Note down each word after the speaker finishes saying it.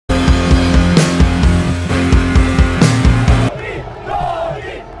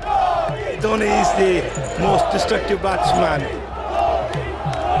Dhoni is the most destructive batsman.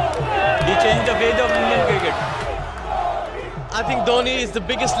 He changed the face of Indian cricket. I think Dhoni is the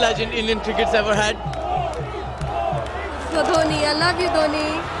biggest legend Indian cricket's ever had. For Dhoni, I love you,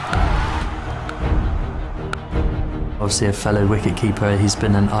 Dhoni. Obviously a fellow wicketkeeper, he's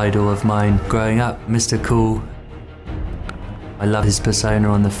been an idol of mine growing up. Mr. Cool. I love his persona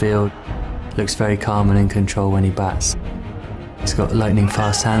on the field. Looks very calm and in control when he bats. He's got lightning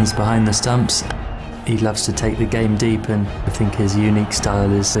fast hands behind the stumps. He loves to take the game deep, and I think his unique style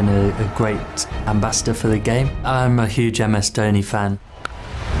has been a great ambassador for the game. I'm a huge MS Dhoni fan.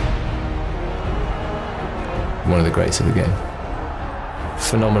 One of the greats of the game.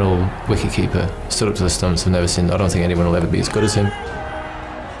 Phenomenal wicketkeeper, stood up to the stumps. I don't think anyone will ever be as good as him.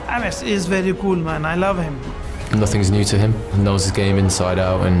 MS is very cool, man. I love him. Nothing's new to him. He knows his game inside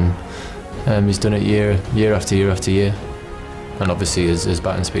out, and he's done it year after year after year. And obviously his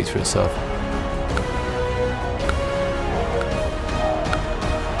batting speaks for itself.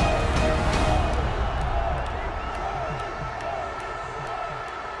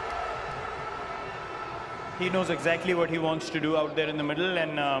 He knows exactly what he wants to do out there in the middle,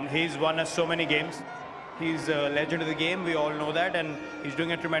 and he's won us so many games. He's a legend of the game, we all know that, and he's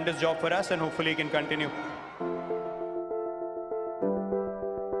doing a tremendous job for us, and hopefully he can continue.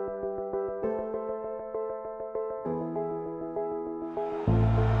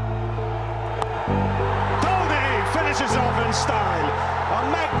 Dhoni finishes off in style.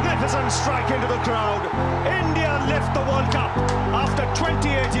 A magnificent strike into the crowd. India lift the World Cup after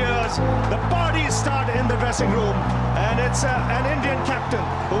 28 years. The parties start in the dressing room, and it's an Indian captain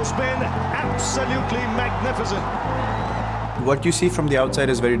who's been absolutely magnificent. What you see from the outside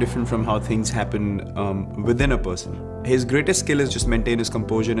is very different from how things happen within a person. His greatest skill is just maintain his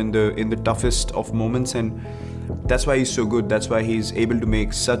composure in the toughest of moments, and that's why he's so good. That's why he's able to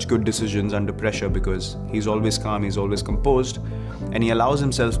make such good decisions under pressure, because he's always calm, he's always composed, and he allows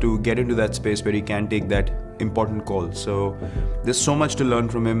himself to get into that space where he can take that important call. So there's so much to learn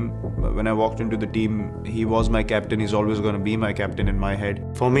from him. When I walked into the team, he was my captain. He's always going to be my captain in my head.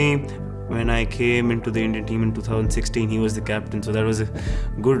 For me, when I came into the Indian team in 2016, he was the captain, so that was a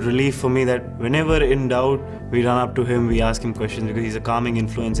good relief for me that whenever in doubt, we run up to him, we ask him questions, because he's a calming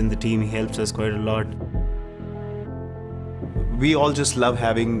influence in the team. He helps us quite a lot. We all just love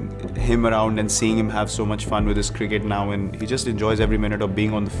having him around and seeing him have so much fun with his cricket now, and he just enjoys every minute of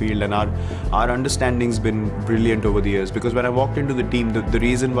being on the field, and our understanding's been brilliant over the years. Because when I walked into the team, the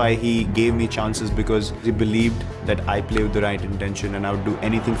reason why he gave me chances, because he believed that I play with the right intention and I would do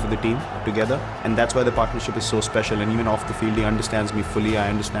anything for the team together, and that's why the partnership is so special. And even off the field, he understands me fully, I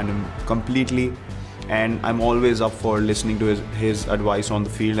understand him completely, and I'm always up for listening to his advice on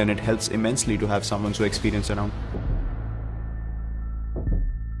the field, and it helps immensely to have someone so experienced around.